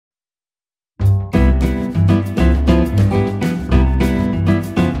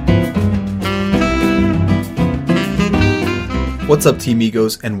What's up, Team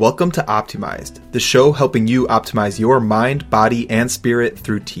Egos, and welcome to Optimized, the show helping you optimize your mind, body, and spirit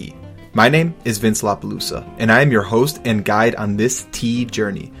through tea. My name is Vince LaPalooza, and I am your host and guide on this tea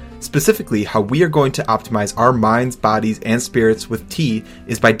journey. Specifically, how we are going to optimize our minds, bodies, and spirits with tea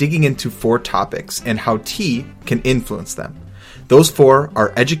is by digging into 4 topics and how tea can influence them. Those 4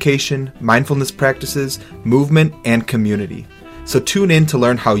 are education, mindfulness practices, movement, and community. So tune in to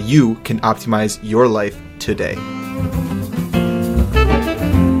learn how you can optimize your life today.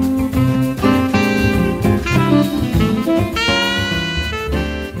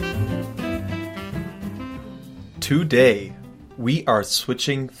 Today, we are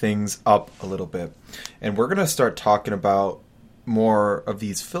switching things up a little bit, and we're going to start talking about more of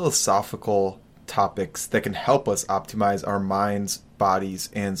these philosophical topics that can help us optimize our minds, bodies,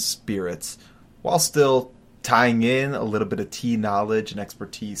 and spirits, while still tying in a little bit of tea knowledge and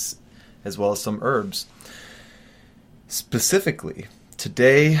expertise, as well as some herbs. Specifically,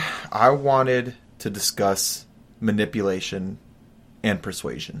 today, I wanted to discuss manipulation and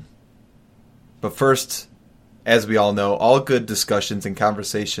persuasion. But first, as we all know, all good discussions and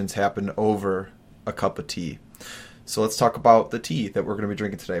conversations happen over a cup of tea. So let's talk about the tea that we're going to be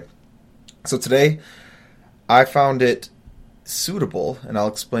drinking today. So today, I found it suitable, and I'll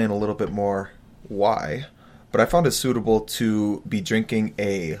explain a little bit more why, but I found it suitable to be drinking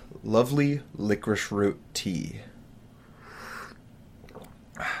a lovely licorice root tea.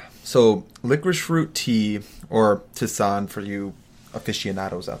 So licorice root tea, or Tisane for you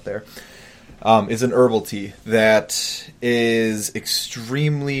aficionados out there, is an herbal tea that is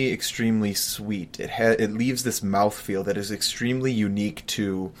extremely, extremely sweet. It leaves this mouthfeel that is extremely unique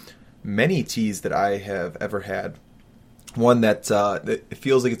to many teas that I have ever had. One that it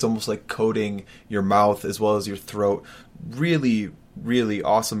feels like it's almost like coating your mouth as well as your throat. Really, really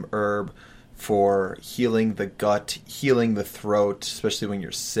awesome herb for healing the gut, healing the throat, especially when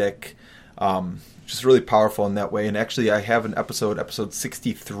you're sick. Just really powerful in that way. And actually, I have an episode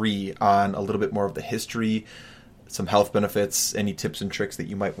 63, on a little bit more of the history, some health benefits, any tips and tricks that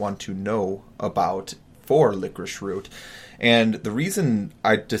you might want to know about for licorice root. And the reason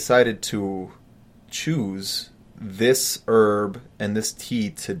I decided to choose this herb and this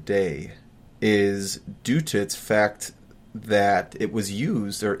tea today is due to its fact that it was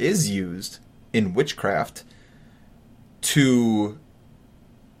used, or is used, in witchcraft to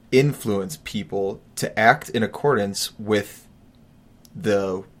influence people to act in accordance with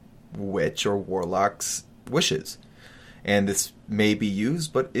the witch or warlock's wishes. And this may be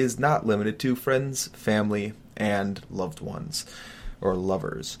used, but is not limited to friends, family, and loved ones, or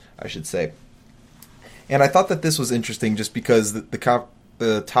lovers, I should say. And I thought that this was interesting just because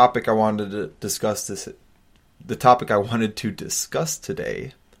the topic I wanted to discuss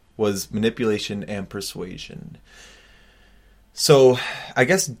today was manipulation and persuasion. So, I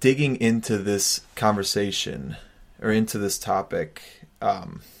guess digging into this conversation, or into this topic,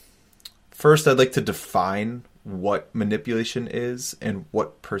 first I'd like to define what manipulation is and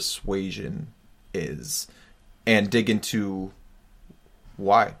what persuasion is, and dig into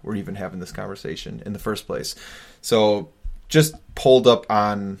why we're even having this conversation in the first place. So, just pulled up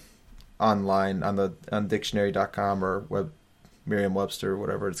online on dictionary.com or Merriam-Webster,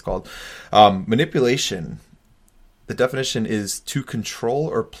 whatever it's called. Manipulation. The definition is to control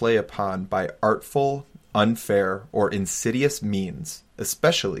or play upon by artful, unfair, or insidious means,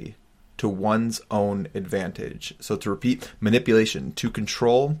 especially to one's own advantage. So to repeat, manipulation, to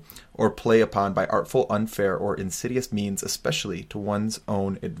control or play upon by artful, unfair, or insidious means, especially to one's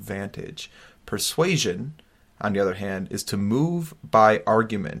own advantage. Persuasion, on the other hand, is to move by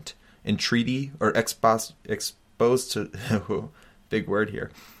argument, entreaty, or exposed to, big word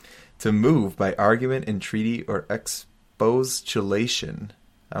here. To move by argument, entreaty, or expostulation,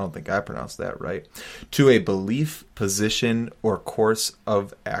 I don't think I pronounced that right, to a belief, position, or course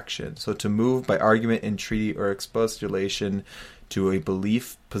of action. So to move by argument, entreaty, or expostulation to a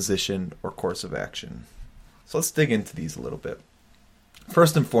belief, position, or course of action. So let's dig into these a little bit.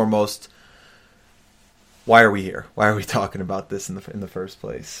 First and foremost, why are we here? Why are we talking about this in the first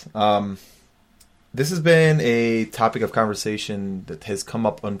place? This has been a topic of conversation that has come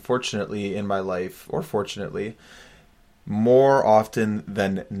up, unfortunately, in my life, or fortunately, more often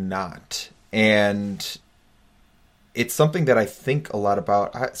than not. And it's something that I think a lot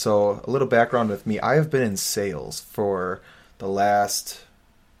about. So, a little background with me. I have been in sales for the last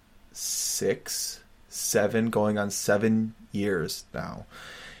 6, 7, going on 7 years now.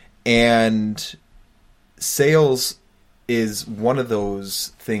 And sales is one of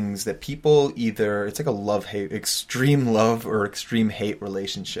those things that people either, it's like a love-hate, extreme love or extreme hate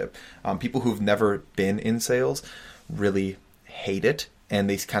relationship. People who've never been in sales really hate it, and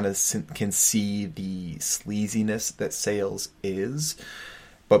they kind of can see the sleaziness that sales is.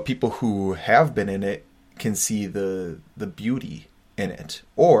 But people who have been in it can see the beauty in it.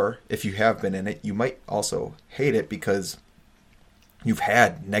 Or if you have been in it, you might also hate it because you've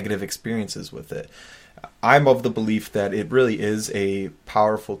had negative experiences with it. I'm of the belief that it really is a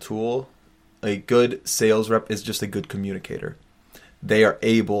powerful tool. A good sales rep is just a good communicator. They are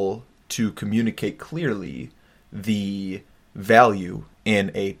able to communicate clearly the value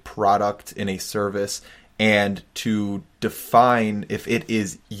in a product, in a service, and to define if it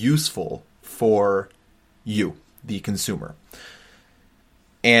is useful for you, the consumer.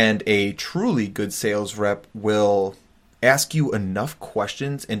 And a truly good sales rep will ask you enough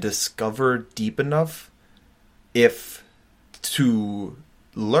questions and discover deep enough if to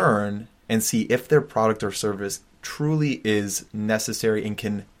learn and see if their product or service truly is necessary and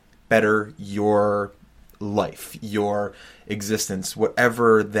can better your life, your existence,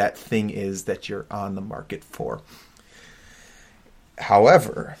 whatever that thing is that you're on the market for.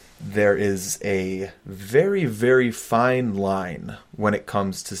 However, there is a very, very fine line when it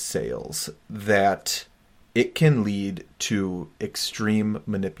comes to sales that it can lead to extreme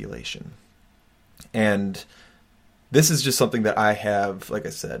manipulation. And this is just something that I have, like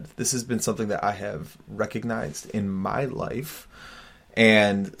I said, this has been something that I have recognized in my life,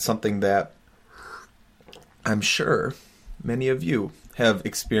 and something that I'm sure many of you have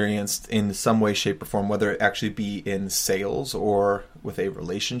experienced in some way, shape, or form, whether it actually be in sales or with a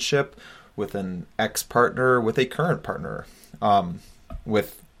relationship, with an ex-partner, with a current partner,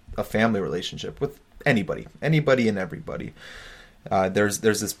 with a family relationship, with anybody and everybody. There's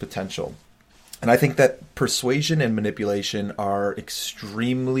this potential. And I think that persuasion and manipulation are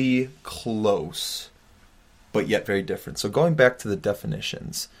extremely close, but yet very different. So going back to the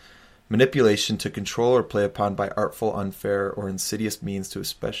definitions, manipulation to control or play upon by artful, unfair, or insidious means to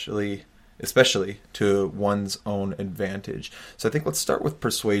especially to one's own advantage. So I think let's start with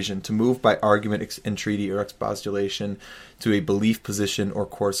persuasion, to move by argument, entreaty, or expostulation to a belief, position, or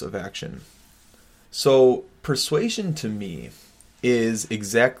course of action. So persuasion to me is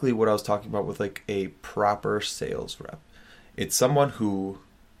exactly what I was talking about with like a proper sales rep. It's someone who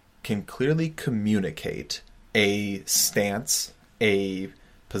can clearly communicate a stance, a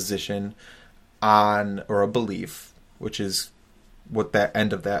position on, or a belief, which is what that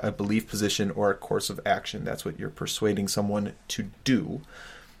end of that, a belief, position, or a course of action. That's what you're persuading someone to do.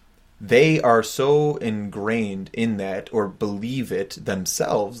 They are so ingrained in that, or believe it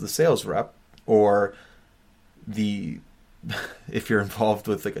themselves, the sales rep, or if you're involved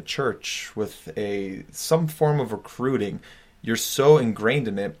with like a church, with some form of recruiting, you're so ingrained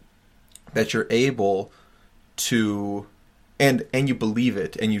in it that you're able to, and you believe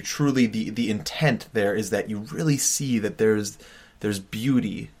it, and you truly, the intent there is that you really see that there's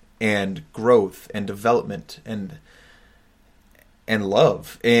beauty and growth and development and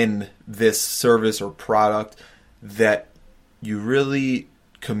love in this service or product, that you really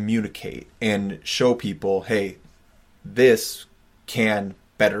communicate and show people, hey, this can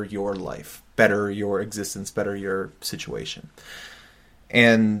better your life, better your existence, better your situation.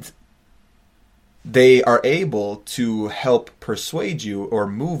 And they are able to help persuade you or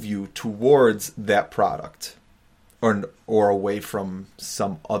move you towards that product or away from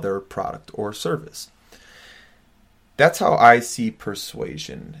some other product or service. That's how I see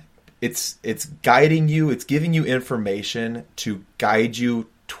persuasion. It's guiding you, it's giving you information to guide you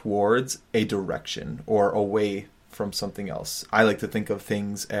towards a direction or away from something else. I like to think of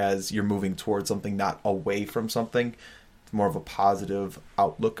things as you're moving towards something, not away from something. It's more of a positive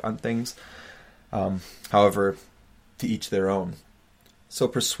outlook on things. However, to each their own. So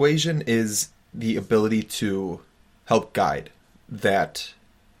persuasion is the ability to help guide that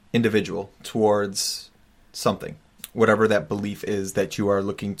individual towards something, whatever that belief is that you are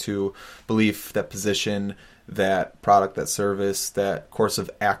looking to, belief, that position, that product, that service, that course of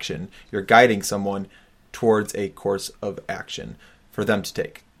action. You're guiding someone towards a course of action for them to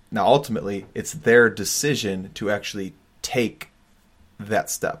take. Now, ultimately, it's their decision to actually take that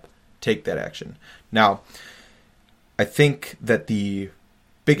step, take that action. Now, I think that the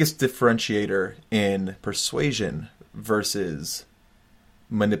biggest differentiator in persuasion versus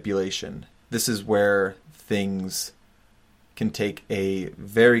manipulation, this is where things can take a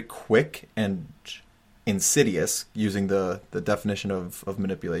very quick and insidious, using the definition of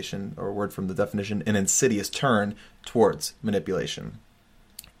manipulation, or word from the definition, an insidious turn towards manipulation,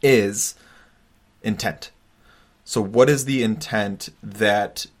 is intent. So what is the intent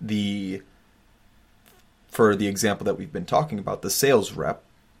that for the example that we've been talking about, the sales rep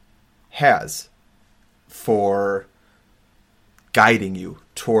has for guiding you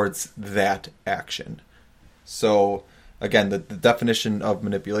towards that action. So again, the definition of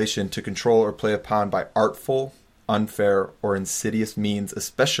manipulation: to control or play upon by artful, unfair, or insidious means,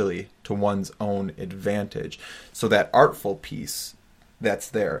 especially to one's own advantage. So that artful piece that's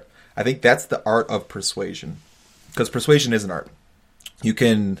there, I think that's the art of persuasion, because persuasion is an art. You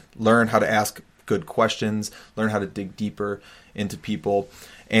can learn how to ask good questions, learn how to dig deeper into people,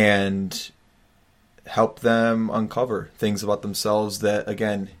 and help them uncover things about themselves that,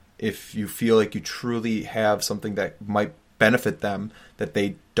 again, if you feel like you truly have something that might benefit them that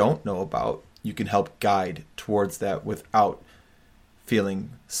they don't know about, you can help guide towards that without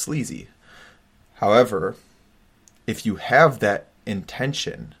feeling sleazy. However, if you have that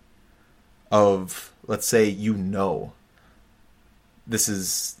intention of, let's say, this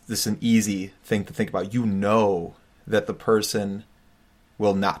is an easy thing to think about. You know that the person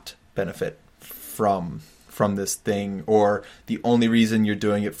will not benefit from this thing, or the only reason you're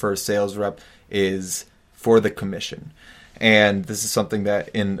doing it for a sales rep is for the commission. And this is something that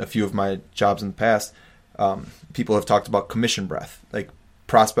in a few of my jobs in the past, people have talked about commission breath. Like,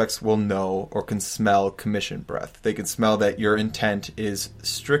 prospects will know or can smell commission breath. They can smell that your intent is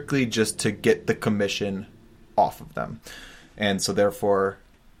strictly just to get the commission off of them. And so therefore,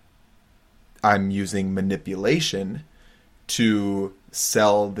 I'm using manipulation to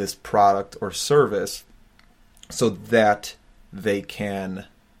sell this product or service so that they'll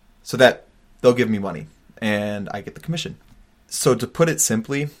give me money and I get the commission. So to put it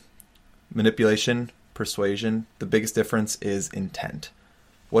simply, manipulation, persuasion, the biggest difference is intent.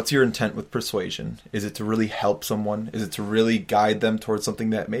 What's your intent with persuasion? Is it to really help someone? Is it to really guide them towards something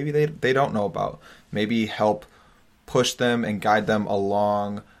that maybe they don't know about? Maybe help push them and guide them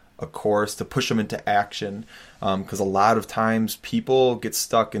along a course, to push them into action, because a lot of times people get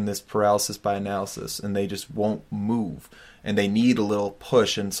stuck in this paralysis by analysis and they just won't move, and they need a little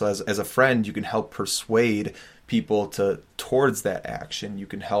push. And so as a friend, you can help persuade people towards that action. You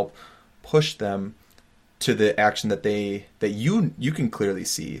can help push them to the action that you can clearly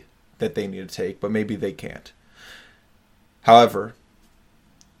see that they need to take, but maybe they can't. However,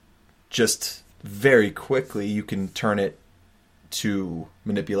 just very quickly you can turn it to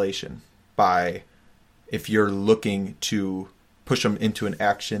manipulation by, if you're looking to push them into an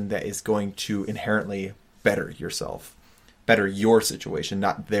action that is going to inherently better yourself, better your situation,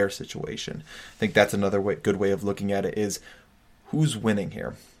 not their situation. I think that's another good way of looking at it, is who's winning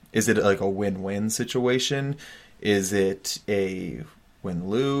here. Is it like a win-win situation? Is it a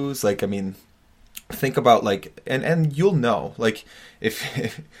win-lose? Like, I mean, think about like, and you'll know, like,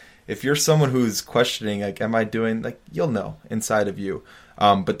 if you're someone who's questioning, like, am I doing, like, you'll know inside of you.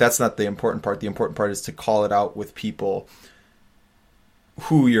 But that's not the important part. The important part is to call it out with people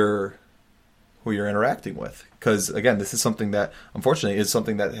who you're interacting with. Because, again, this is something that, unfortunately, is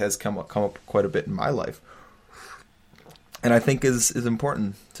something that has come up quite a bit in my life. And I think is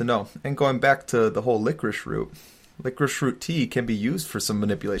important to know. And going back to the whole licorice root tea can be used for some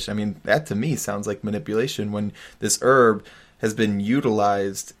manipulation. I mean, that to me sounds like manipulation when this herb has been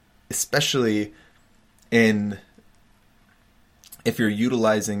utilized, especially if you're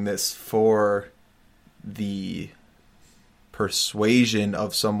utilizing this for the persuasion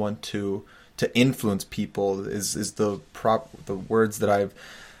of someone to influence people, is the words that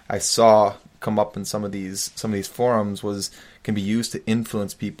I saw come up in some of these forums can be used to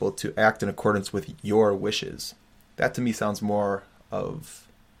influence people to act in accordance with your wishes. That to me sounds more of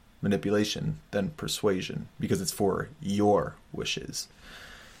manipulation than persuasion, because it's for your wishes.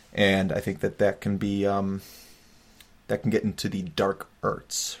 And I think that can be that can get into the dark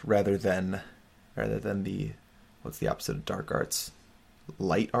arts rather than the, what's the opposite of dark arts?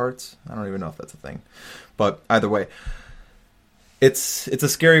 Light arts? I don't even know if that's a thing. But either way, it's a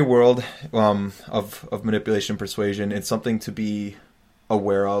scary world of manipulation, persuasion. It's something to be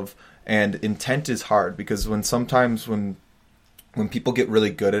aware of, and intent is hard, because when people get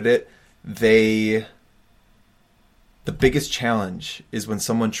really good at it, the biggest challenge is when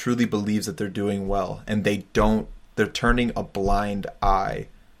someone truly believes that they're doing well and they're turning a blind eye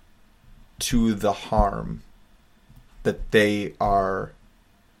to the harm that they are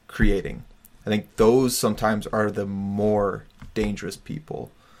creating. I think those sometimes are the more dangerous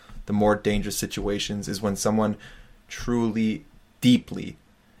people. The more dangerous situations is when someone truly, deeply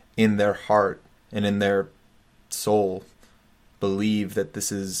in their heart and in their soul believe that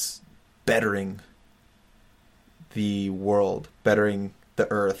this is bettering the world, bettering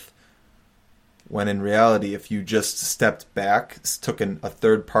the earth, when in reality, if you just stepped back, took a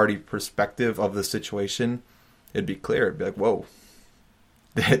third-party perspective of the situation, it'd be clear. It'd be like, whoa,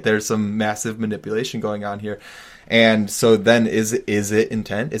 There's some massive manipulation going on here. And so then is it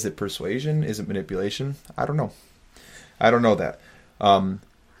intent? Is it persuasion? Is it manipulation? I don't know. I don't know that. But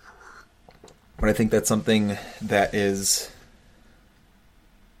I think that's something that is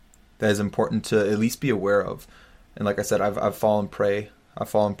important to at least be aware of. And like I said, I've fallen prey. I've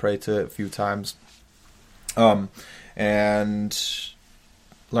fallen prey to it a few times. And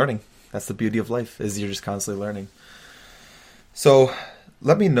learning. That's the beauty of life, is you're just constantly learning. So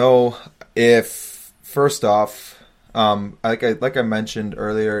let me know if, first off, like I mentioned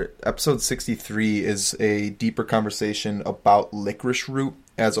earlier, episode 63 is a deeper conversation about licorice root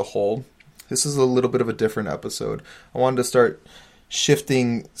as a whole. This is a little bit of a different episode. I wanted to start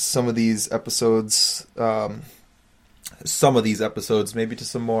shifting some of these episodes, maybe to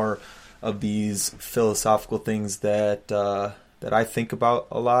some more of these philosophical things that I think about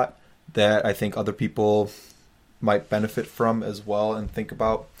a lot, that I think other people might benefit from as well and think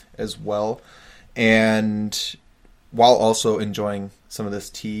about as well. And while also enjoying some of these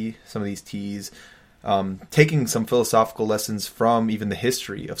teas, taking some philosophical lessons from even the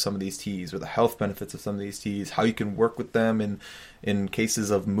history of some of these teas or the health benefits of some of these teas, how you can work with them in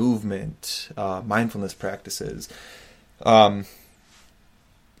cases of movement, mindfulness practices, things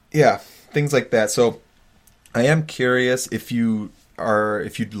like that. So I am curious if you'd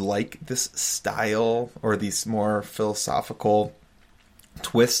like this style or these more philosophical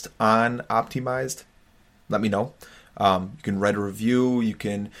twist on Optimized. Let me know. You can write a review. You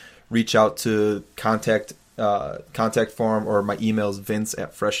can reach out to contact form, or my email is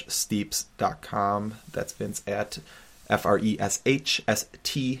vince@freshsteeps.com. That's Vince at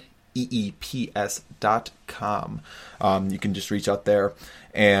FRESHSTEEPS.com. You can just reach out there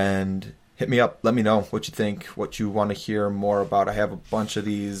and hit me up. Let me know what you think, what you want to hear more about. I have a bunch of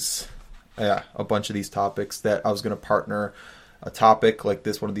these topics that I was going to partner a topic like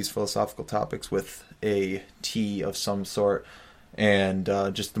this, one of these philosophical topics, with a tea of some sort. And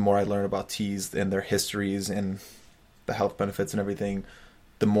just the more I learn about teas and their histories and the health benefits and everything,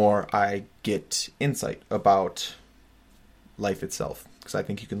 the more I get insight about life itself. Because I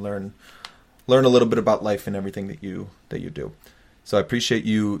think you can learn a little bit about life and everything that you do. So I appreciate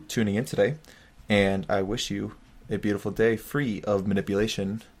you tuning in today, and I wish you a beautiful day free of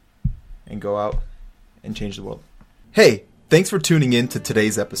manipulation, and go out and change the world. Hey, thanks for tuning in to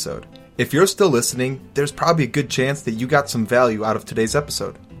today's episode. If you're still listening, there's probably a good chance that you got some value out of today's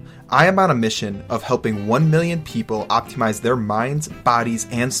episode. I am on a mission of helping 1 million people optimize their minds, bodies,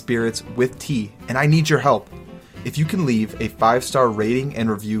 and spirits with tea, and I need your help. If you can leave a 5-star rating and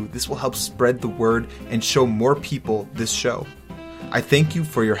review, this will help spread the word and show more people this show. I thank you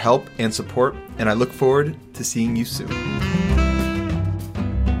for your help and support, and I look forward to seeing you soon.